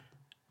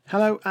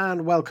Hello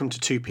and welcome to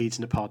Two Peds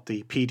in a Pod,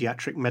 the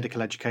paediatric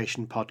medical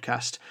education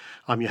podcast.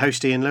 I'm your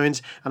host Ian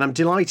Lewins, and I'm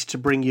delighted to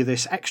bring you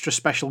this extra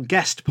special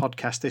guest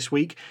podcast this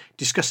week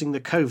discussing the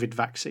COVID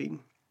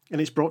vaccine.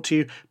 And it's brought to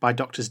you by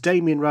Doctors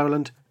Damien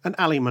Rowland and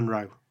Ali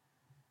Munro.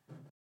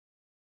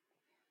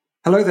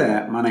 Hello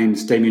there, my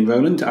name's Damien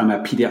Rowland. I'm a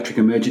paediatric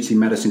emergency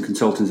medicine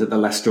consultant at the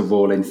Leicester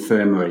Royal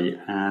Infirmary,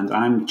 and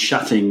I'm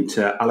chatting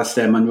to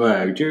Alistair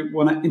Munro. Do you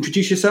want to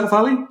introduce yourself,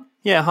 Ali?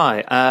 Yeah,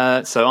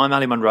 hi. So I'm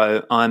Ali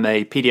Munro. I'm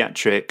a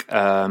paediatric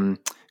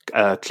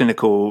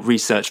clinical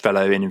research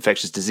fellow in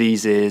infectious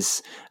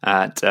diseases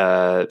at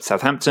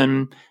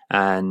Southampton,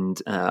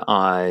 and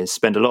I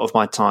spend a lot of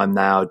my time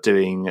now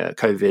doing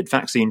COVID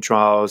vaccine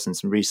trials and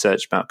some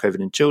research about COVID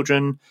in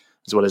children,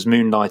 as well as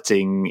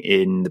moonlighting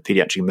in the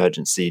paediatric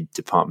emergency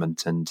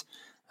department. And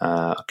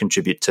I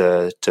contribute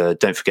to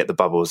Don't Forget the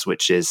Bubbles,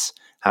 which is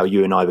how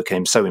you and I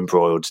became so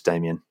embroiled,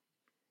 Damien.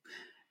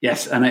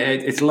 Yes, and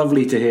it's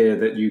lovely to hear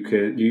that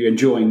you're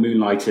enjoying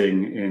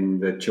moonlighting in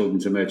the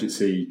children's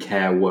emergency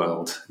care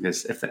world.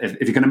 Because if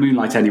you're going to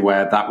moonlight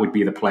anywhere, that would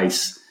be the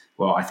place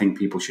where I think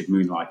people should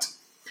moonlight.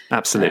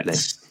 Absolutely.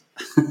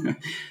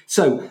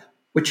 So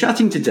we're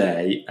chatting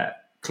today,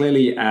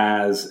 clearly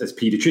as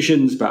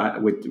paediatricians,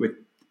 but we're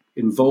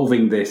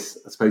involving this,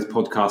 I suppose,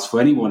 podcast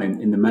for anyone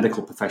in the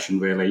medical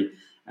profession, really.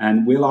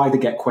 And we'll either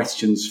get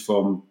questions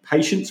from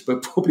patients,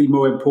 but probably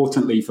more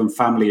importantly from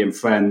family and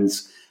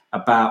friends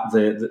about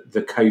the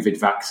COVID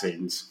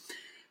vaccines.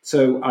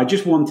 So I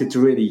just wanted to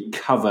really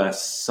cover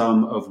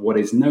some of what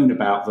is known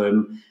about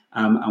them,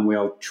 and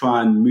we'll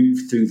try and move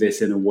through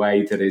this in a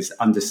way that is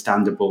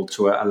understandable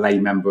to a lay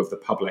member of the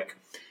public.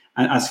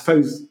 And I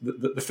suppose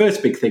the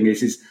first big thing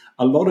is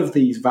a lot of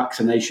these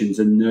vaccinations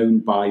are known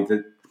by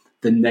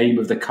the name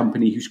of the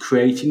company who's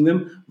creating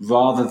them,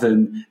 rather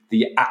than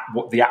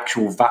what the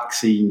actual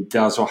vaccine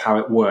does or how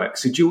it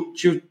works. So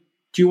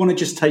do you want to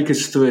just take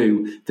us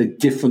through the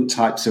different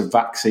types of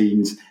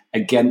vaccines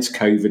against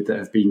COVID that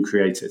have been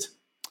created?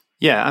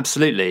 Yeah,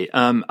 absolutely.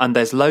 And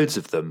there's loads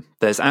of them.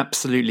 There's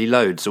absolutely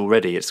loads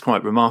already. It's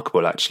quite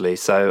remarkable, actually.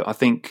 So I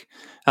think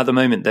at the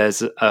moment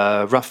there's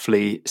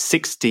roughly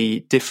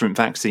 60 different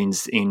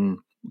vaccines in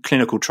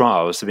clinical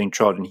trials that are being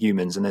trialed in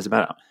humans, and there's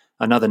about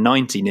another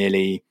 90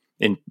 nearly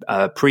in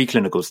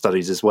preclinical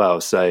studies as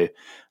well. So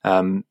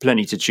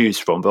plenty to choose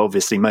from. But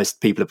obviously, most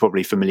people are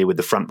probably familiar with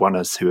the front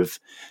runners who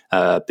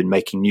have been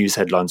making news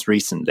headlines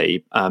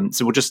recently.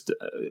 So we'll just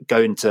go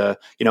into,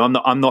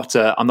 I'm not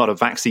a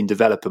vaccine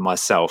developer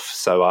myself,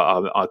 so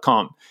I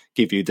can't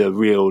give you the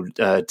real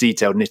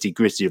detailed nitty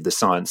gritty of the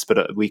science,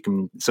 but we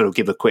can sort of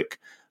give a quick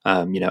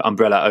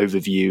umbrella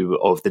overview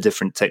of the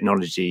different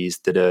technologies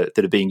that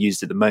are being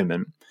used at the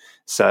moment.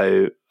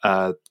 So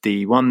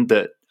the one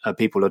that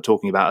people are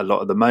talking about a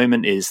lot at the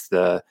moment is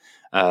the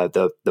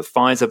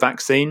Pfizer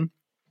vaccine,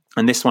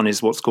 and this one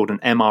is what's called an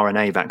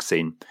mRNA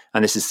vaccine,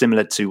 and this is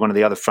similar to one of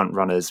the other front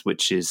runners,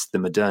 which is the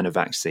Moderna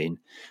vaccine.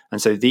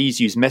 And so these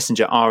use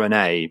messenger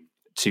RNA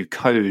to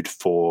code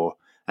for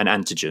an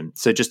antigen.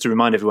 So just to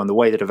remind everyone, the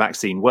way that a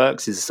vaccine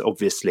works is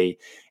obviously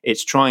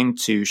it's trying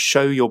to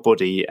show your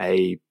body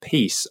a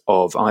piece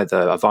of either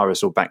a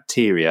virus or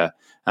bacteria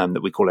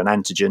that we call an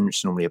antigen, which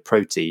is normally a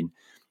protein.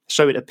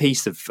 Show it a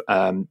piece of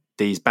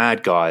these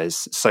bad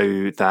guys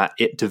so that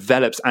it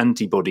develops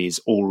antibodies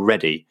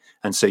already.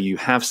 And so you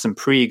have some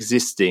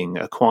pre-existing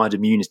acquired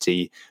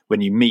immunity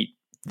when you meet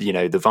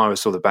the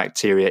virus or the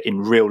bacteria in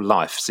real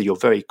life. So you're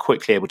very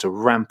quickly able to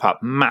ramp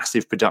up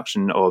massive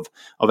production of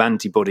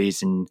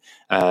antibodies in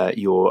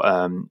your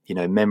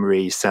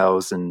memory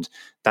cells and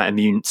that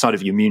immune side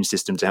of your immune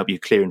system to help you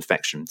clear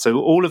infection. So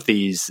all of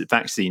these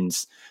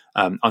vaccines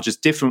are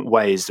just different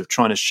ways of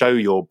trying to show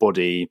your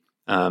body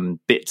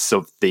bits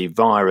of the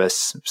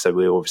virus. So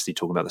we're obviously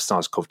talking about the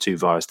SARS-CoV-2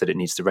 virus that it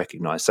needs to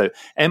recognize. So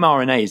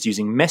mRNA is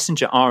using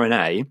messenger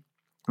RNA,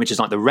 which is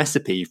like the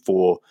recipe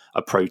for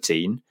a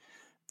protein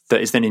that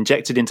is then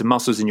injected into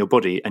muscles in your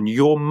body, and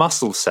your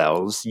muscle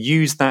cells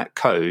use that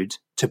code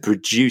to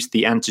produce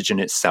the antigen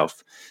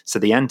itself. So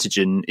the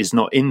antigen is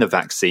not in the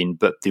vaccine,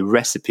 but the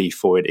recipe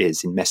for it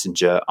is in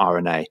messenger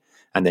RNA.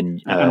 And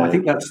then and I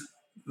think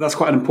that's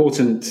quite an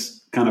important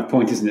kind of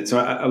point, isn't it? So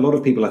a lot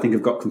of people, I think,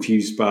 have got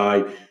confused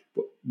by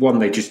one,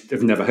 they just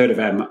have never heard of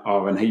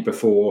mRNA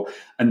before,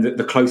 and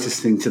the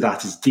closest thing to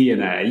that is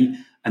DNA,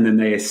 and then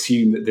they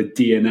assume that the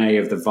DNA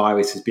of the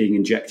virus is being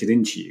injected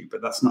into you,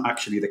 but that's not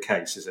actually the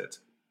case, is it?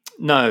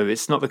 No,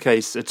 it's not the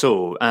case at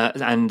all.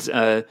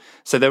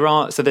 So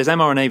there's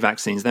mRNA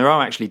vaccines. There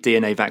are actually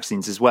DNA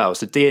vaccines as well.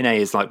 So DNA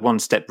is like one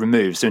step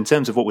removed. So in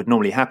terms of what would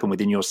normally happen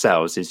within your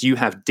cells is you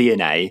have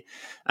DNA,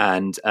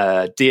 and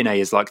DNA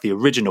is like the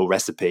original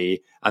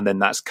recipe, and then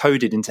that's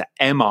coded into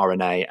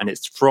mRNA, and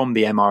it's from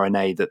the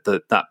mRNA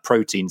that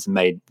protein's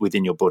made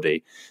within your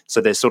body.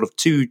 So there's sort of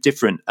two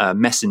different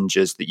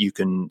messengers that you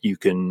can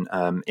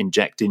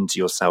inject into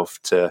yourself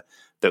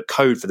that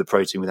code for the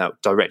protein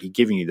without directly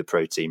giving you the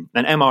protein.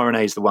 And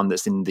mRNA is the one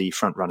that's in the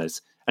front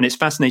runners. And it's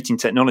fascinating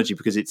technology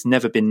because it's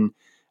never been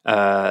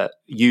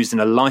used in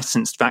a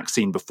licensed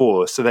vaccine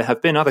before. So there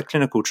have been other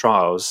clinical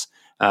trials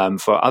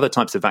for other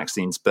types of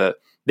vaccines, but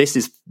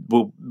this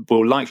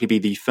will likely be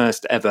the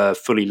first ever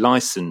fully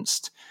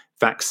licensed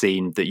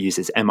vaccine that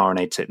uses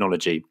mRNA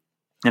technology,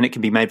 and it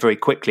can be made very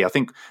quickly. I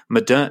think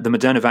the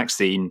Moderna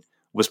vaccine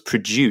was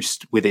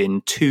produced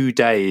within 2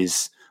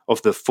 days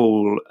of the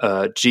full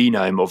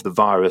genome of the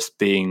virus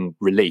being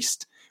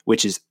released,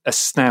 which is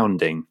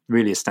astounding,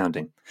 really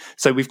astounding.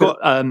 So we've got.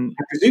 I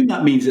presume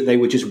that means that they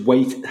were just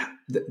wait.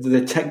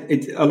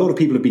 A lot of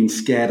people have been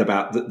scared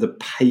about the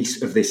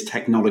pace of this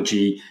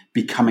technology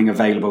becoming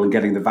available and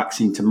getting the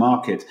vaccine to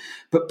market.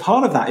 But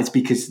part of that is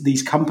because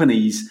these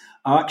companies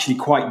are actually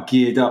quite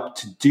geared up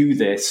to do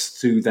this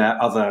through their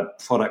other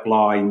product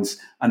lines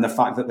and the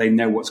fact that they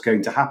know what's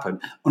going to happen.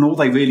 And all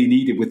they really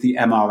needed with the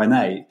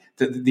mRNA,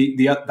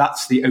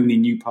 that's the only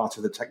new part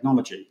of the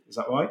technology. Is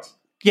that right?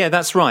 Yeah,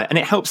 that's right. And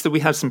it helps that we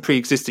have some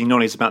pre-existing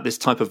knowledge about this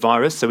type of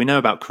virus. So we know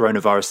about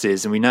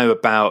coronaviruses and we know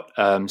about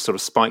sort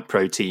of spike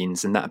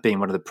proteins and that being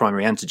one of the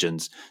primary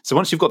antigens. So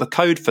once you've got the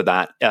code for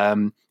that,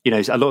 a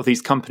lot of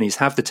these companies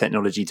have the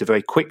technology to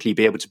very quickly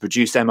be able to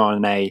produce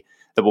mRNA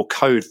that will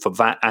code for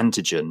that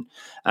antigen.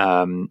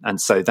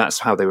 And so that's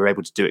how they were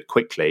able to do it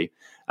quickly.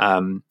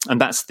 And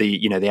that's the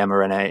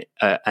mRNA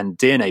and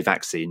DNA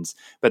vaccines.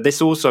 But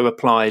this also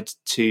applied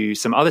to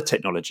some other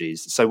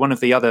technologies. So one of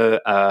the other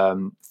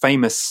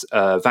famous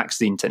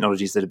vaccine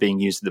technologies that are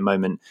being used at the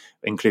moment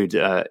include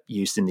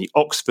use in the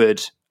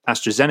Oxford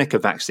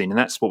AstraZeneca vaccine, and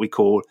that's what we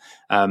call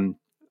a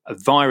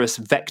virus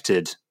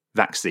vectored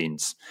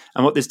vaccines.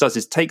 And what this does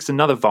is takes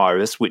another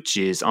virus which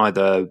is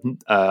either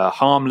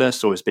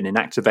harmless or has been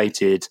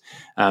inactivated.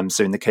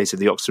 So in the case of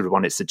the Oxford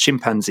one, it's a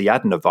chimpanzee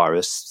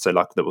adenovirus, so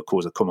like that would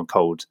cause a common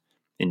cold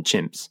in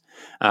chimps.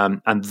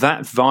 And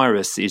that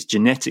virus is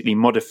genetically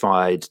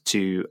modified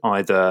to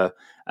either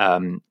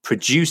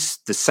produce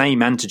the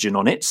same antigen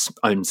on its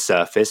own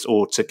surface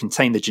or to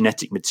contain the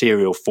genetic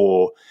material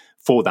for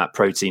that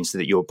protein so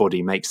that your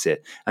body makes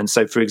it. And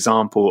so, for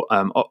example,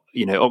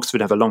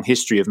 Oxford have a long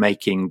history of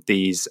making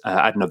these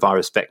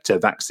adenovirus vector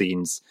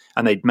vaccines,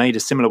 and they'd made a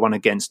similar one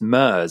against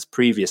MERS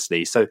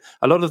previously. So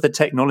a lot of the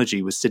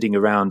technology was sitting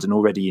around and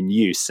already in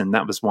use, and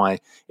that was why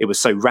it was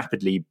so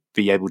rapidly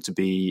be able to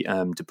be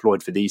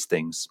deployed for these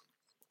things.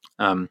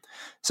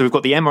 So we've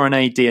got the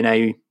mRNA,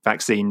 DNA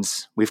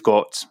vaccines, we've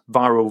got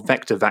viral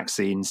vector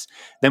vaccines,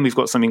 then we've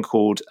got something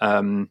called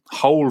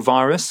whole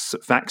virus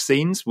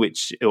vaccines,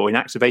 or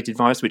inactivated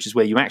virus, which is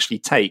where you actually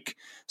take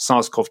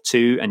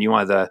SARS-CoV-2 and you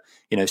either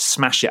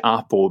smash it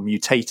up or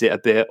mutate it a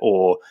bit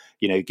or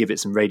give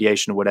it some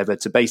radiation or whatever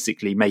to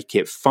basically make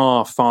it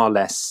far, far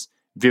less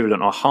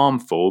virulent or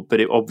harmful, but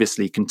it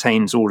obviously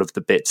contains all of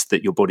the bits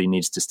that your body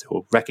needs to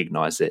still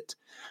recognize it.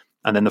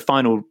 And then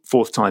the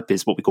fourth type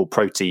is what we call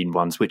protein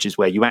ones, which is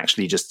where you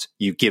actually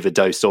you give a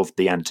dose of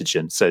the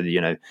antigen. So,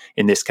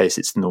 in this case,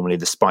 it's normally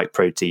the spike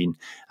protein,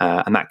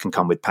 and that can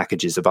come with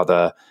packages of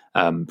other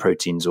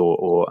proteins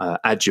or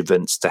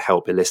adjuvants to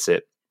help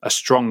elicit a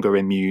stronger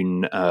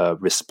immune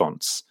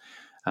response.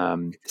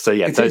 Those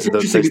are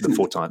the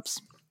four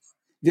types.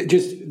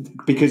 Just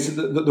because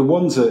the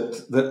ones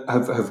that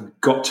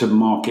have got to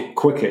market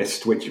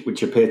quickest,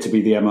 which appear to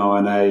be the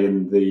mRNA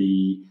and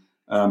the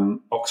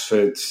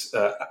Oxford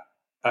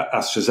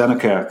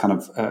AstraZeneca kind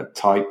of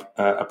type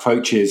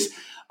approaches,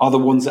 are the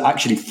ones that are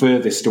actually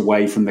furthest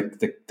away from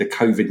the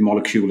COVID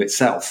molecule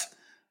itself.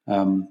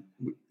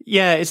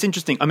 Yeah, it's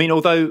interesting. I mean,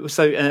 those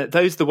are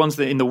the ones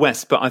that are in the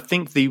West, but I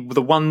think the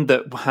one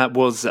that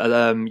was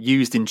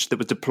used that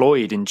was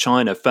deployed in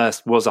China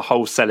first was a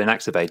whole cell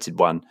inactivated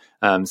one.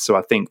 So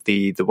I think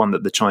the one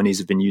that the Chinese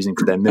have been using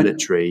for their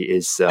military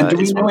is. And do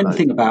we know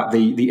anything about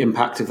the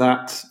impact of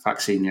that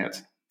vaccine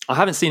yet? I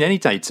haven't seen any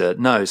data,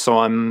 no, so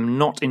I'm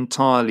not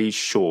entirely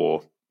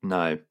sure,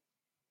 no.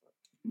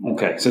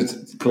 Okay, so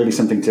it's clearly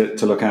something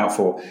to look out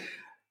for.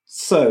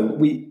 So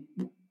we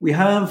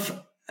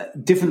have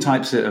different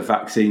types of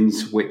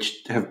vaccines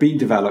which have been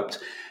developed.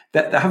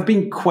 There have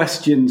been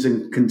questions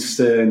and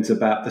concerns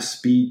about the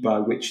speed by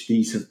which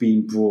these have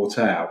been brought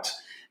out.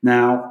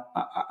 Now,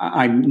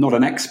 I'm not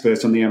an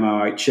expert on the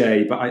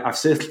MOHA, but I've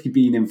certainly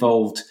been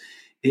involved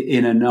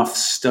in enough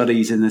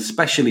studies and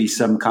especially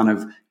some kind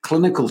of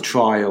clinical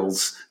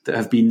trials that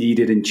have been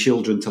needed in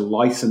children to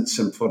license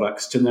some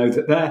products to know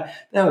that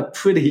they're a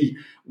pretty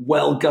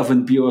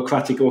well-governed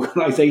bureaucratic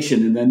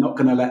organization and they're not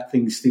going to let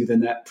things through the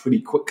net pretty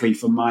quickly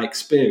from my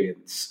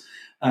experience.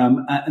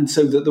 And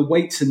so the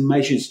weights and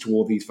measures to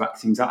all these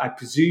vaccines, I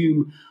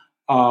presume,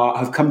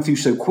 have come through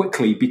so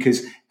quickly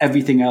because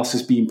everything else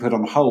has been put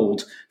on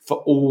hold for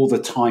all the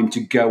time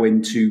to go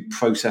into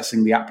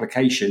processing the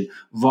application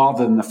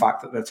rather than the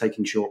fact that they're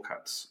taking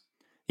shortcuts.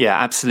 Yeah,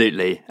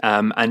 absolutely.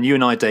 And you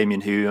and I,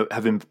 Damien, who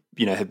have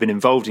been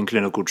involved in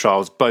clinical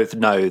trials, both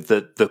know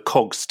that the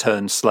cogs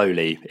turn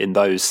slowly in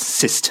those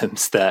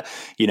systems. That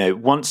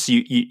once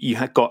you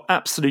have got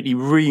absolutely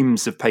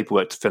reams of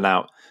paperwork to fill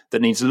out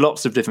that needs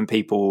lots of different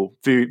people,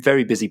 very,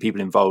 very busy people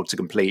involved to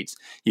complete.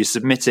 You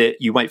submit it,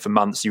 you wait for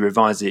months, you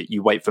revise it,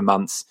 you wait for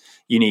months.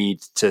 You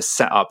need to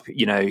set up,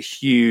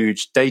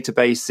 huge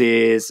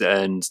databases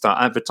and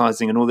start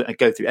advertising and all that, and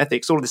go through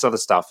ethics, all this other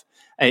stuff.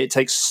 It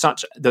takes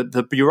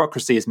the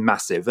bureaucracy is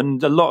massive,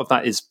 and a lot of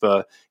that is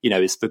for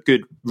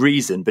good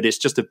reason, but it's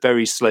just a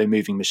very slow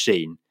moving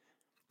machine.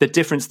 The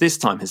difference this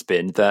time has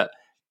been that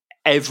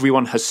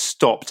everyone has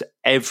stopped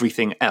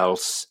everything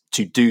else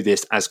to do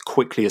this as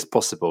quickly as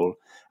possible.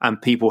 And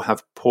people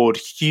have poured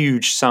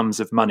huge sums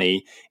of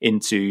money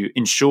into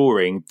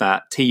ensuring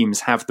that teams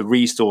have the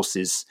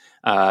resources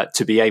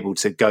to be able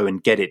to go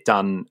and get it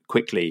done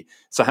quickly.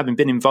 So having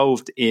been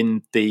involved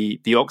in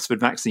the Oxford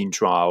vaccine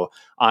trial,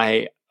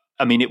 I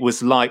mean, it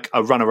was like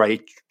a runaway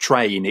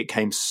train. It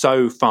came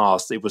so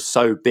fast. It was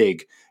so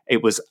big.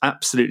 It was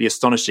absolutely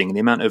astonishing. And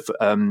the amount of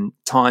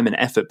time and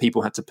effort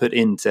people had to put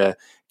into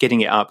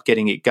getting it up,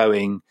 getting it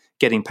going,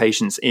 getting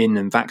patients in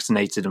and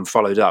vaccinated and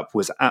followed up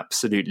was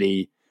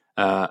absolutely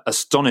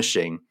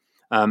astonishing.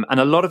 And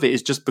a lot of it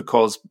is just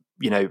because,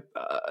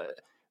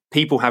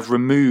 people have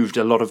removed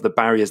a lot of the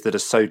barriers that are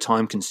so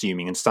time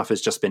consuming, and stuff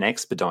has just been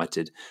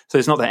expedited. So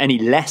it's not that any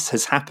less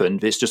has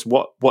happened. It's just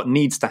what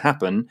needs to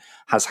happen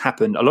has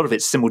happened. A lot of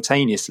it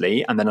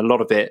simultaneously, and then a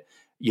lot of it,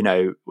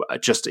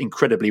 just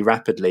incredibly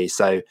rapidly.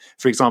 So,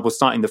 for example,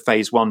 starting the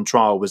phase 1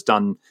 trial was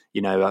done,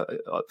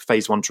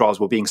 phase 1 trials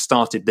were being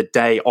started the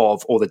day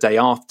of or the day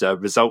after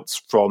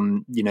results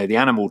from, the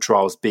animal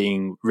trials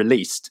being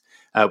released.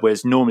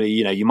 Whereas normally,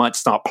 you might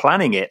start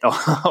planning it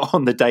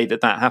on the day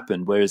that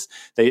happened, whereas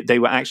they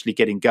were actually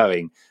getting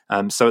going.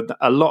 So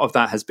a lot of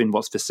that has been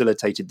what's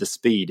facilitated the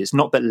speed. It's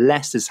not that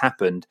less has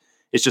happened.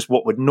 It's just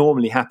what would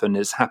normally happen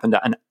has happened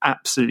at an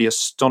absolutely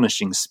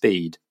astonishing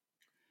speed.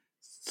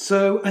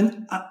 So,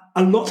 and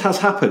a lot has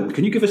happened.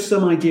 Can you give us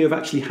some idea of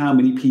actually how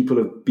many people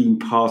have been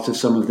part of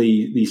some of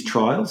these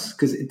trials?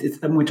 Because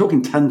we're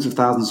talking tens of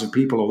thousands of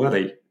people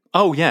already.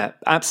 Oh yeah,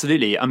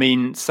 absolutely. I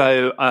mean,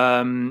 so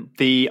I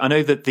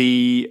know that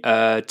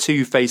the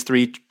 2 phase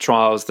 3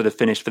 trials that have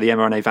finished for the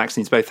mRNA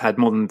vaccines both had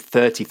more than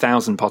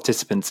 30,000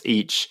 participants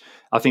each.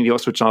 I think the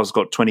Oxford trial's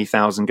got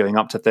 20,000, going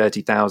up to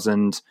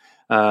 30,000.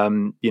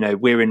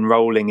 We're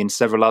enrolling in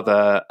several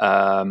other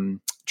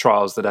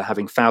trials that are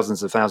having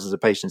thousands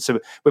of patients. So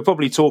we're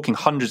probably talking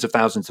hundreds of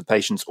thousands of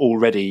patients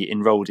already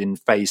enrolled in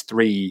phase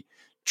 3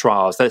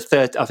 trials. I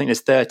think there's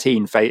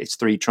 13 phase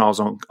 3 trials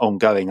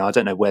ongoing. I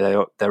don't know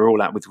where they're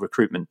all at with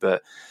recruitment,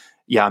 but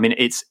yeah, I mean,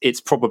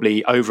 it's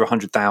probably over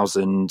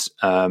 100,000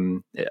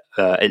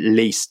 at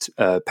least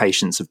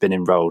patients have been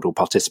enrolled, or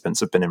participants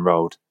have been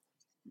enrolled.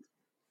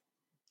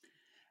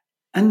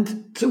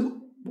 And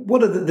so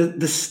what are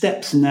the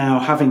steps now,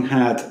 having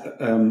had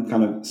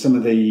kind of some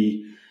of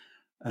the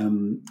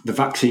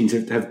vaccines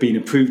have been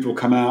approved or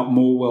come out,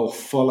 more will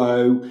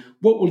follow?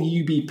 What will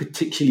you be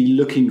particularly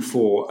looking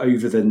for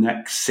over the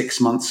next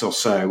 6 months or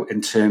so in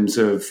terms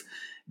of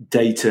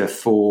data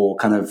for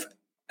kind of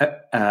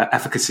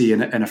efficacy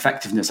and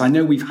effectiveness? I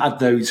know we've had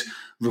those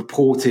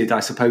reported, I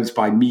suppose,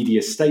 by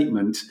media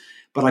statement,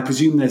 but I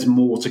presume there's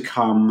more to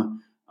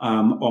come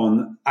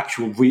on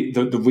actual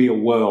the real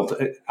world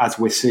as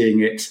we're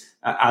seeing it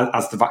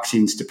as the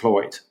vaccine's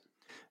deployed.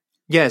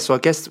 Yeah, so I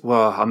guess,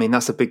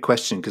 that's a big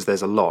question because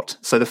there's a lot.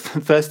 So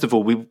first of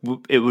all,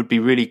 it would be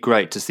really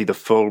great to see the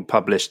full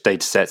published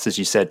data sets, as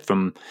you said,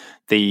 from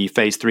the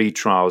phase 3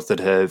 trials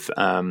that have,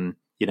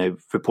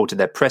 reported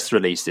their press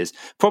releases.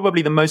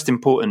 Probably the most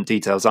important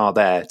details are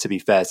there, to be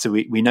fair. So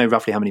we know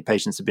roughly how many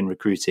patients have been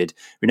recruited.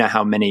 We know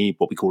how many,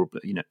 what we call,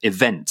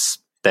 events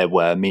there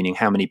were, meaning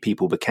how many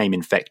people became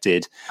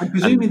infected. I'm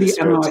presuming the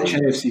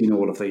MHRA have seen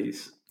all of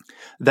these.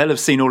 They'll have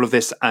seen all of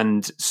this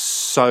and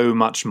so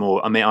much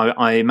more. I mean,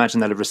 I imagine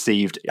they'll have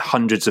received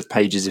hundreds of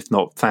pages, if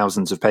not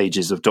thousands of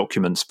pages of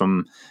documents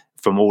from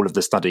all of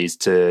the studies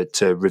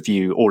to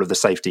review all of the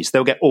safety. So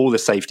they'll get all the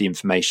safety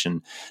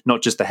information,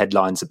 not just the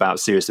headlines about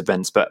serious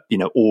events, but,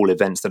 all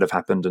events that have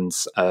happened and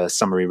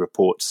summary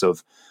reports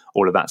of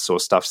all of that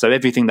sort of stuff. So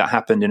everything that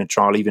happened in a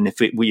trial, even if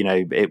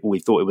we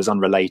thought it was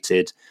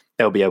unrelated,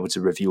 they'll be able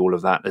to review all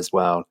of that as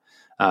well.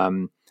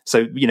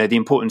 So, the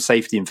important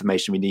safety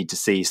information we need to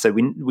see. So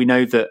we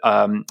know that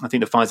I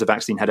think the Pfizer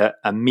vaccine had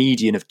a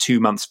median of 2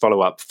 months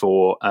follow-up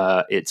for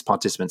its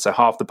participants. So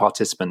half the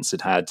participants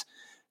had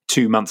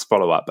 2 months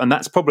follow-up. And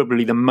that's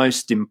probably the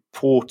most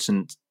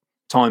important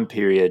time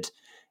period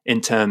in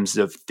terms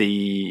of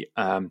the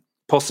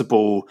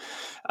possible,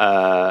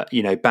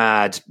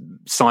 bad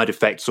side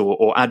effects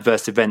or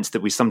adverse events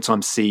that we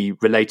sometimes see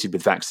related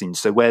with vaccines.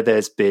 So where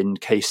there's been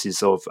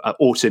cases of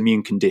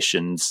autoimmune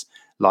conditions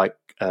like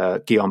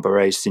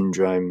Guillain-Barré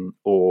syndrome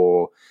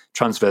or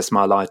transverse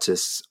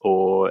myelitis,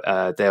 or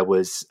there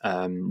was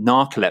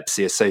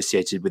narcolepsy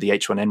associated with the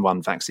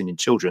H1N1 vaccine in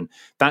children.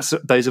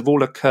 Those have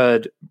all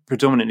occurred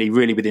predominantly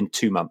really within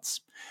 2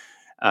 months.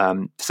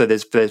 So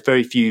there's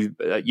very few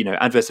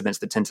adverse events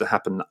that tend to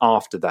happen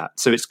after that.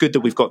 So it's good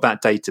that we've got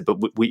that data, but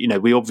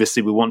we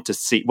obviously want to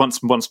see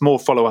once more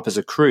follow up has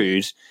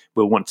accrued,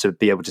 we'll want to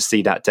be able to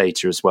see that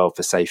data as well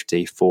for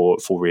safety, for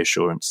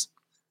reassurance.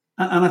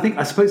 And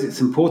I suppose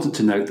it's important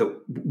to note that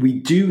we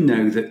do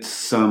know that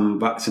some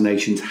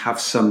vaccinations have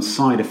some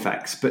side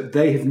effects, but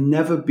they have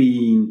never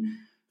been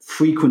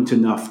frequent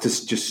enough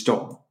to just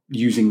stop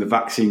using the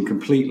vaccine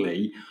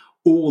completely,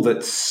 or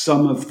that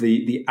some of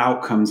the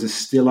outcomes are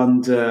still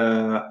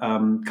under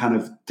kind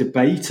of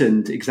debate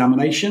and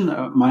examination.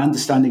 My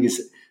understanding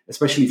is,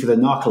 especially for the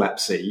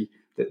narcolepsy,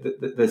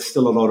 that there's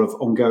still a lot of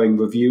ongoing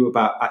review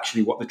about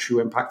actually what the true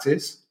impact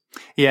is.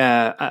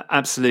 Yeah,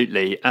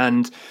 absolutely.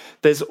 And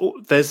there's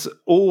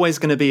always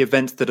going to be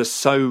events that are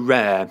so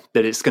rare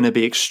that it's going to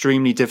be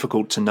extremely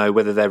difficult to know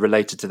whether they're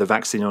related to the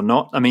vaccine or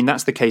not. I mean,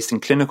 that's the case in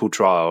clinical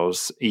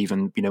trials,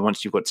 even,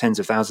 once you've got tens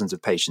of thousands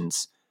of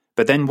patients.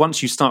 But then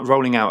once you start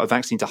rolling out a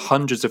vaccine to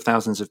hundreds of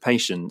thousands of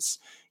patients,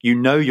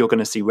 you're going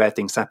to see rare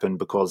things happen,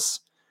 because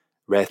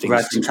rare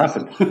things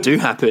happen. do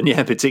happen,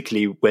 yeah,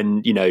 particularly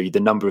when, the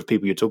number of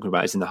people you're talking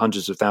about is in the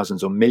hundreds of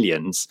thousands or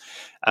millions.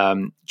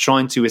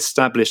 Trying to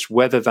establish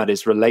whether that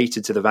is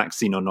related to the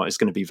vaccine or not is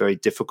going to be very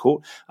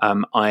difficult.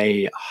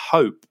 I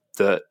hope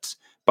that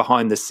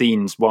behind the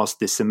scenes, whilst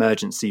this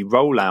emergency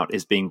rollout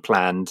is being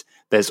planned,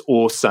 there's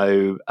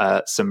also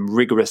some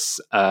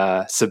rigorous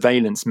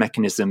surveillance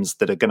mechanisms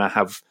that are going to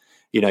have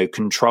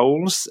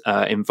controls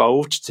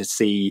involved to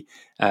see,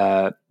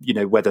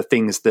 whether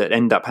things that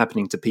end up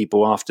happening to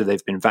people after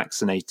they've been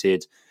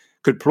vaccinated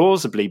could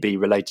plausibly be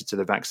related to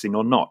the vaccine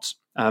or not.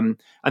 And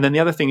then the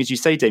other thing, as you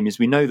say, Damien, is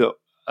we know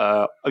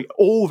that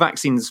all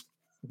vaccines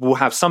will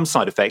have some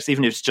side effects,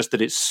 even if it's just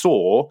that it's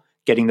sore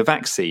getting the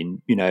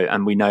vaccine,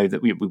 and we know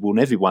that we warn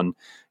everyone,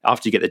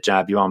 after you get the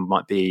jab, your arm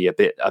might be a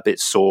bit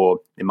sore,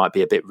 it might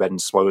be a bit red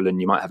and swollen,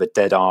 you might have a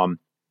dead arm.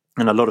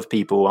 And a lot of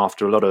people,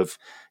 after a lot of,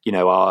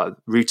 our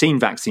routine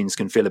vaccines,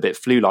 can feel a bit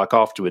flu-like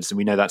afterwards. And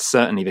we know that's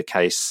certainly the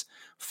case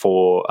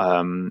for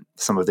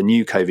some of the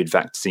new COVID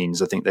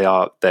vaccines. I think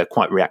they're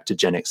quite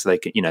reactogenic, so they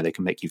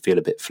can make you feel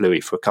a bit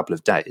flu-y for a couple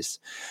of days.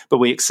 But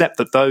we accept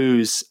that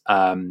those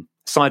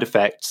side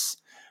effects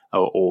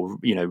or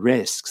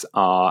risks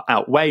are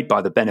outweighed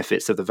by the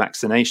benefits of the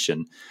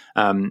vaccination.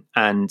 And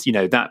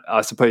that,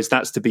 I suppose,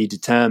 that's to be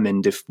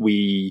determined if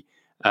we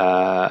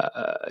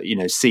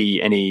see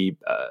any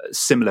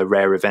similar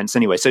rare events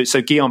anyway. So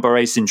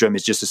Guillain-Barré syndrome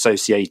is just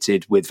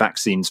associated with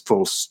vaccines,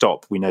 full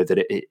stop. We know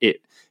that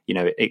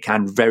it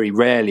can very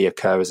rarely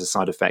occur as a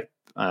side effect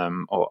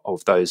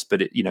of those,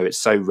 but it's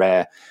so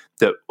rare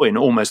that in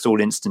almost all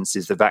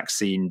instances the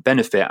vaccine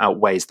benefit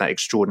outweighs that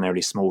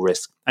extraordinarily small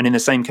risk. And in the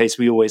same case,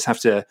 we always have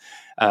to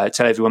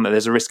tell everyone that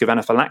there's a risk of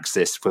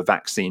anaphylaxis for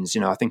vaccines.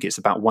 I think it's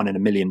about 1 in a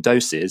million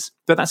doses,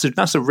 but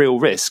that's a real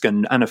risk,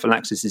 and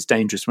anaphylaxis is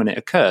dangerous when it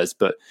occurs.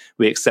 But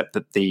we accept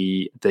that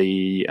the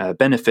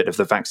benefit of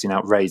the vaccine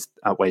outweighs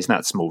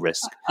that small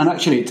risk. And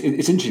actually,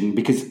 it's interesting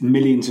because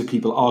millions of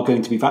people are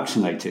going to be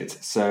vaccinated,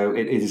 so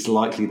it is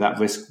likely that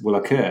risk will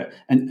occur.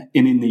 And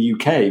in the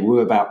UK,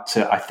 we're about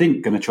to, I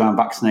think, going to try and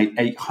vaccinate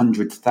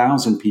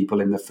 800,000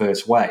 people in the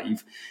first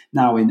wave.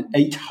 Now, in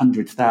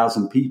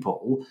 800,000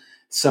 people,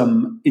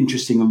 some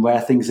interesting and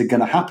rare things are going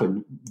to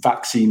happen,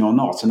 vaccine or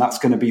not. And that's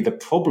going to be the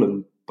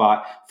problem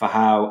for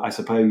how, I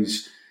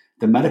suppose,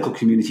 the medical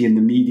community and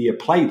the media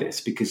play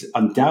this, because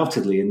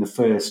undoubtedly in the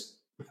first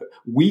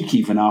week,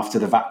 even after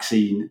the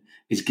vaccine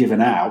is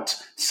given out,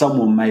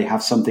 someone may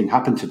have something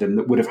happen to them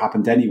that would have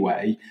happened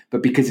anyway.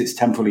 But because it's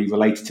temporally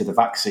related to the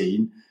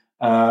vaccine,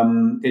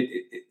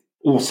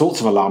 all sorts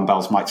of alarm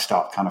bells might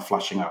start kind of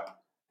flashing up.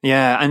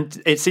 Yeah,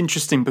 and it's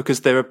interesting because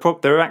there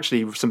are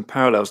actually some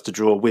parallels to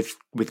draw with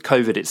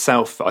COVID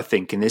itself, I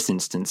think, in this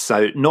instance.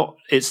 So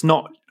it's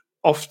not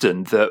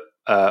often that,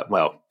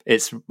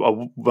 it's a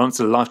once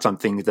in a lifetime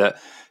thing that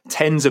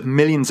tens of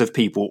millions of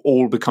people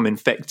all become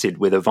infected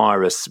with a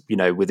virus,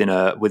 within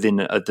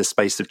the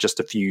space of just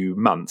a few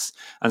months,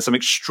 and some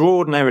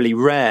extraordinarily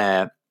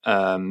rare,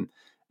 side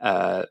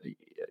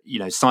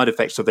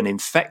effects of an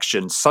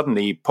infection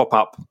suddenly pop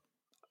up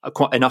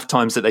quite enough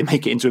times that they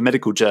make it into a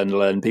medical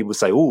journal, and people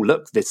say, "Oh,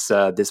 look, this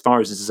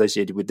virus is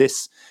associated with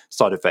this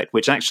side effect,"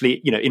 which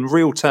actually, in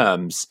real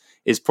terms,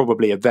 is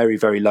probably a very,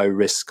 very low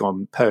risk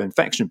on per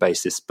infection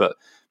basis. But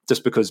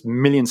just because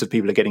millions of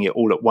people are getting it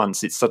all at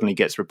once, it suddenly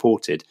gets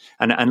reported.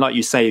 And like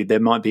you say,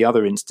 there might be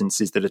other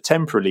instances that are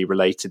temporarily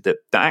related that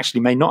actually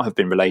may not have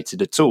been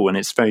related at all, and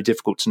it's very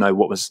difficult to know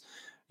what was.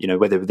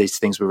 Whether these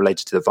things were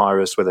related to the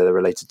virus, whether they're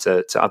related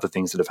to other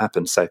things that have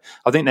happened. So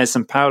I think there's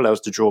some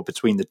parallels to draw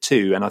between the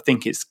two. And I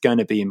think it's going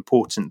to be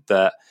important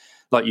that,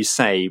 like you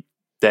say,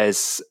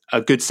 there's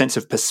a good sense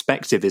of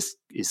perspective is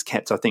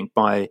kept, I think,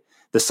 by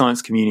the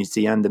science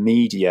community and the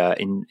media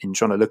in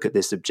trying to look at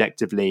this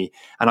objectively.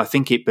 And I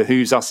think it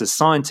behooves us as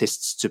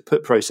scientists to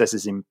put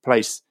processes in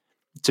place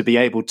to be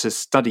able to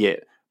study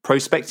it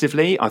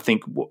prospectively. I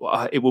think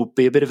it will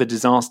be a bit of a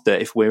disaster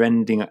if we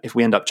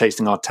end up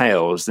chasing our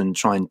tails and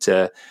trying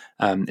to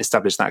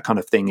establish that kind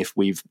of thing if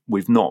we've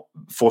not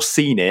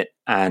foreseen it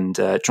and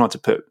trying to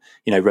put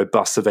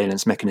robust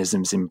surveillance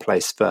mechanisms in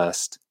place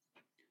first.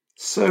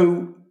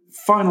 So,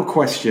 final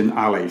question,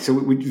 Ali. So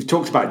we've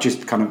talked about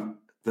just kind of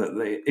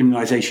the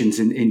immunizations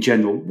in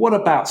general. What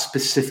about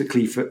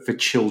specifically for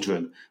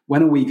children?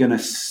 When are we going to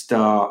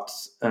start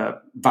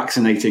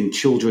vaccinating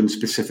children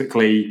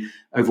specifically?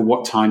 Over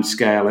what time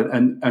scale?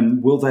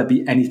 And will there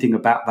be anything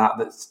about that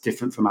that's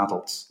different from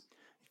adults?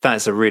 That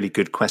is a really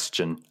good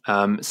question.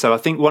 So I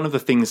think one of the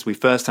things we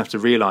first have to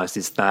realise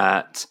is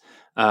that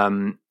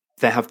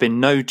there have been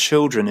no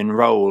children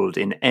enrolled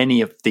in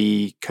any of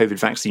the COVID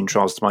vaccine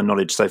trials, to my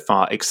knowledge, so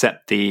far,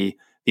 except the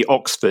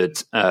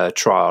Oxford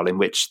trial, in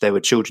which there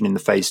were children in the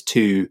phase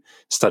 2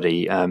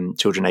 study,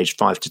 children aged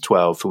 5 to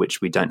 12, for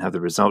which we don't have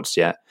the results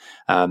yet.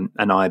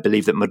 And I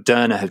believe that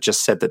Moderna have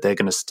just said that they're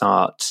going to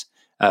start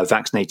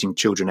vaccinating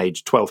children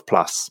aged 12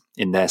 plus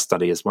in their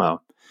study as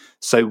well.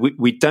 So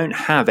we don't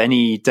have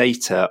any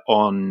data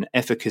on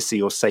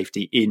efficacy or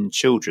safety in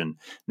children.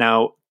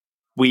 Now,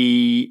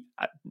 we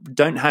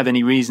don't have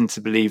any reason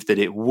to believe that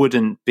it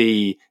wouldn't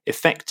be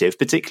effective,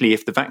 particularly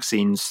if the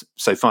vaccines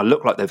so far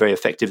look like they're very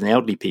effective in the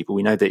elderly people.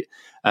 We know that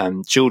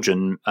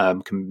children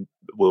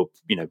will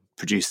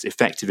produce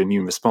effective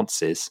immune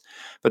responses,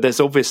 but there's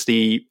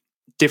obviously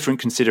different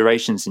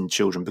considerations in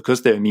children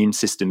because their immune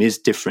system is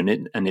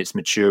different and it's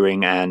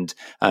maturing and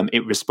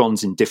it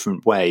responds in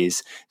different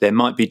ways. There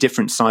might be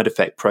different side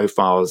effect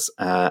profiles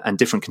and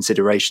different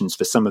considerations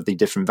for some of the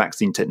different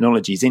vaccine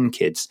technologies in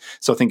kids.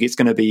 So I think it's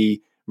going to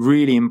be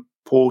really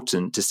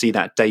important to see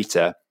that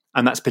data.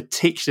 And that's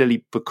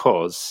particularly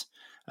because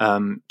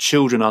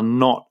children are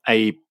not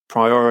a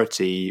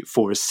priority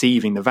for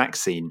receiving the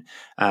vaccine.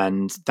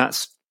 And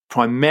that's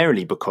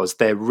primarily because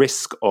their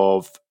risk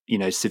of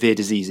severe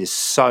disease is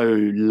so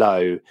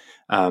low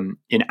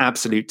in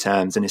absolute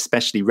terms, and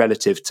especially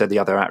relative to the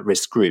other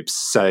at-risk groups.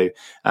 So,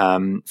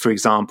 for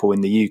example,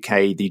 in the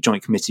UK, the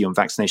Joint Committee on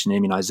Vaccination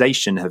and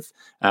Immunisation have,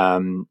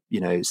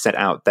 set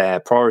out their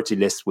priority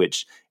list,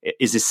 which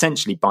is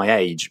essentially by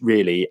age,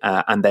 really,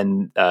 and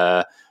then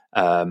care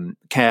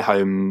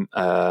home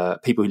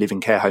people who live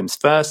in care homes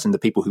first, and the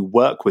people who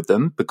work with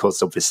them,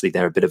 because obviously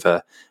they're a bit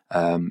of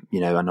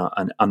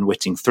an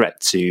unwitting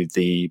threat to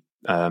the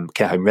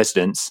care home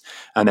residents,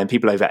 and then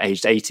people over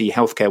aged 80,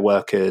 healthcare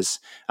workers,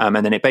 and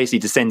then it basically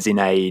descends in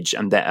age,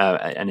 and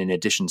in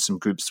addition, some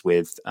groups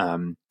with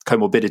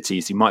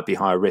comorbidities who might be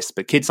higher risk.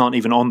 But kids aren't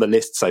even on the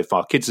list so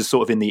far. Kids are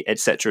sort of in the et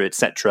cetera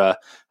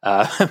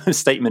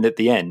statement at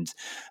the end.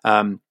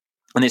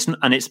 And it's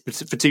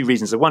for two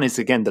reasons. So one is,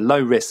 again, the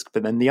low risk,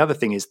 but then the other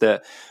thing is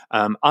that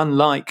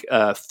unlike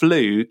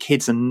flu,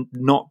 kids are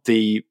not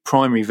the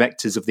primary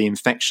vectors of the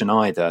infection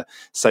either.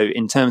 So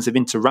in terms of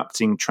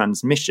interrupting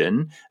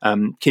transmission,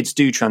 kids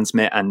do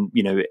transmit, and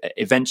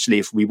eventually,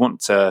 if we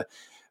want to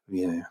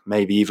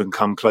maybe even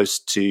come close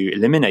to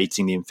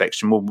eliminating the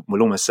infection,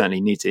 we'll almost certainly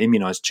need to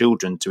immunise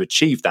children to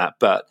achieve that.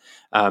 But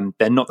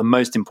they're not the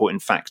most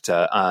important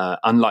factor,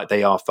 unlike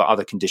they are for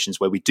other conditions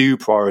where we do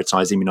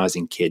prioritise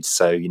immunising kids.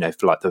 So,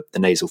 for like the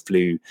nasal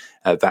flu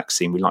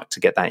vaccine, we like to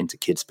get that into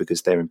kids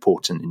because they're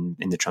important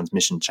in the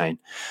transmission chain.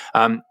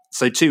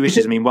 So two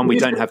issues. One, we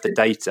don't have the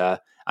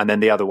data. And then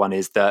the other one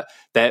is that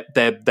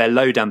they're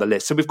low down the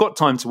list. So we've got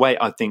time to wait,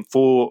 I think,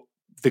 for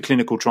the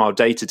clinical trial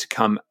data to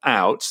come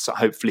out, so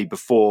hopefully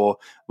before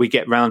we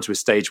get round to a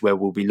stage where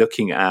we'll be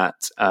looking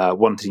at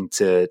wanting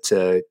to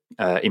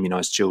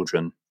immunise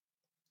children.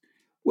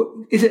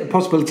 Well, is it a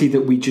possibility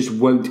that we just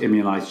won't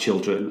immunise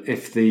children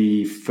if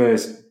we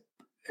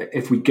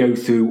go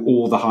through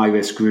all the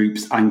high-risk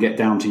groups and get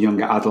down to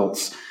younger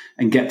adults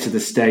and get to the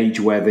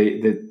stage where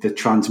the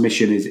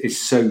transmission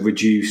is so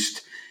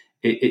reduced,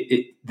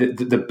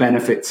 the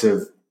benefits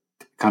of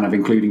kind of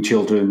including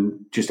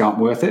children just aren't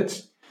worth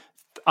it?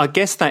 I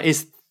guess that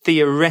is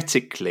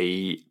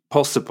theoretically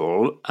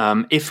possible.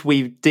 If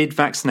we did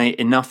vaccinate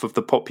enough of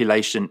the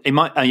population, it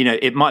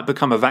might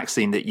become a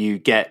vaccine that you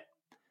get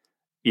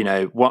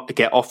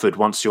offered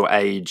once your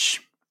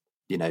age,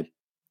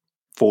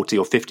 40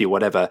 or 50 or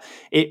whatever.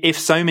 If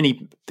so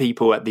many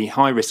people at the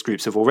high risk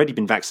groups have already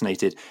been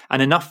vaccinated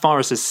and enough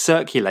virus has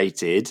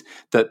circulated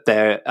that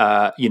there,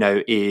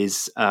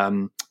 is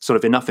sort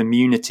of enough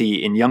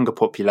immunity in younger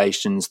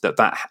populations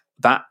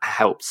that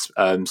helps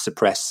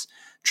suppress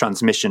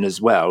transmission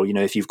as well.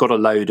 If you've got a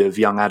load of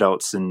young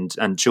adults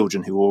and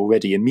children who are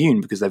already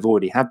immune because they've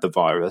already had the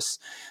virus,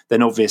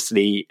 then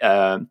obviously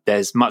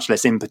there's much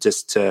less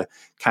impetus to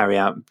carry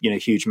out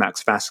huge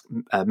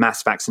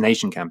mass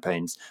vaccination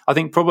campaigns. I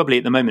think probably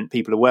at the moment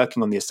people are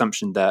working on the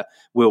assumption that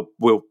we'll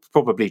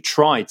probably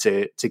try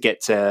to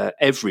get to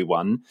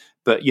everyone,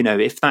 but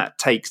if that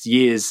takes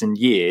years and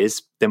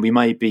years, then we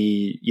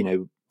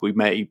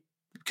may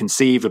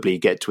conceivably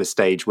get to a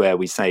stage where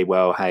we say,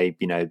 well, hey,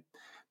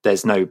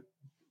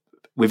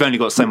 we've only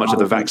got so much of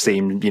the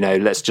vaccine,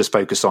 let's just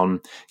focus on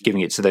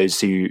giving it to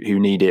those who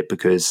need it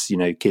because,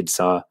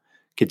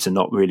 kids are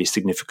not really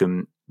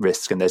significant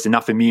risk and there's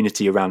enough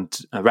immunity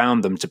around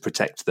them to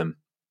protect them.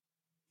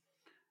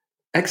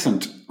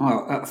 Excellent.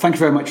 Well, thank you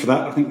very much for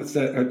that. I think that's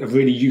a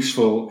really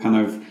useful kind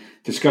of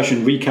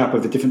discussion, recap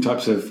of the different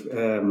types of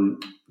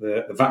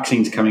the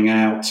vaccines coming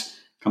out,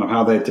 kind of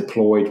how they're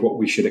deployed, what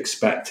we should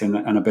expect, and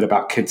a bit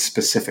about kids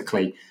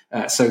specifically.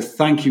 So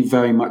thank you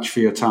very much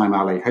for your time,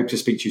 Ali. Hope to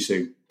speak to you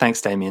soon. Thanks,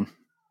 Damien.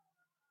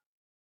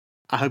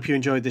 I hope you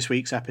enjoyed this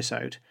week's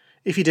episode.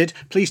 If you did,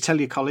 please tell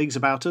your colleagues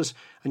about us,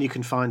 and you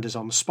can find us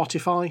on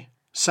Spotify,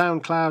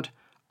 SoundCloud,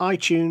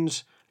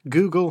 iTunes,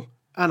 Google,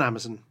 and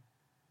Amazon.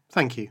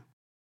 Thank you.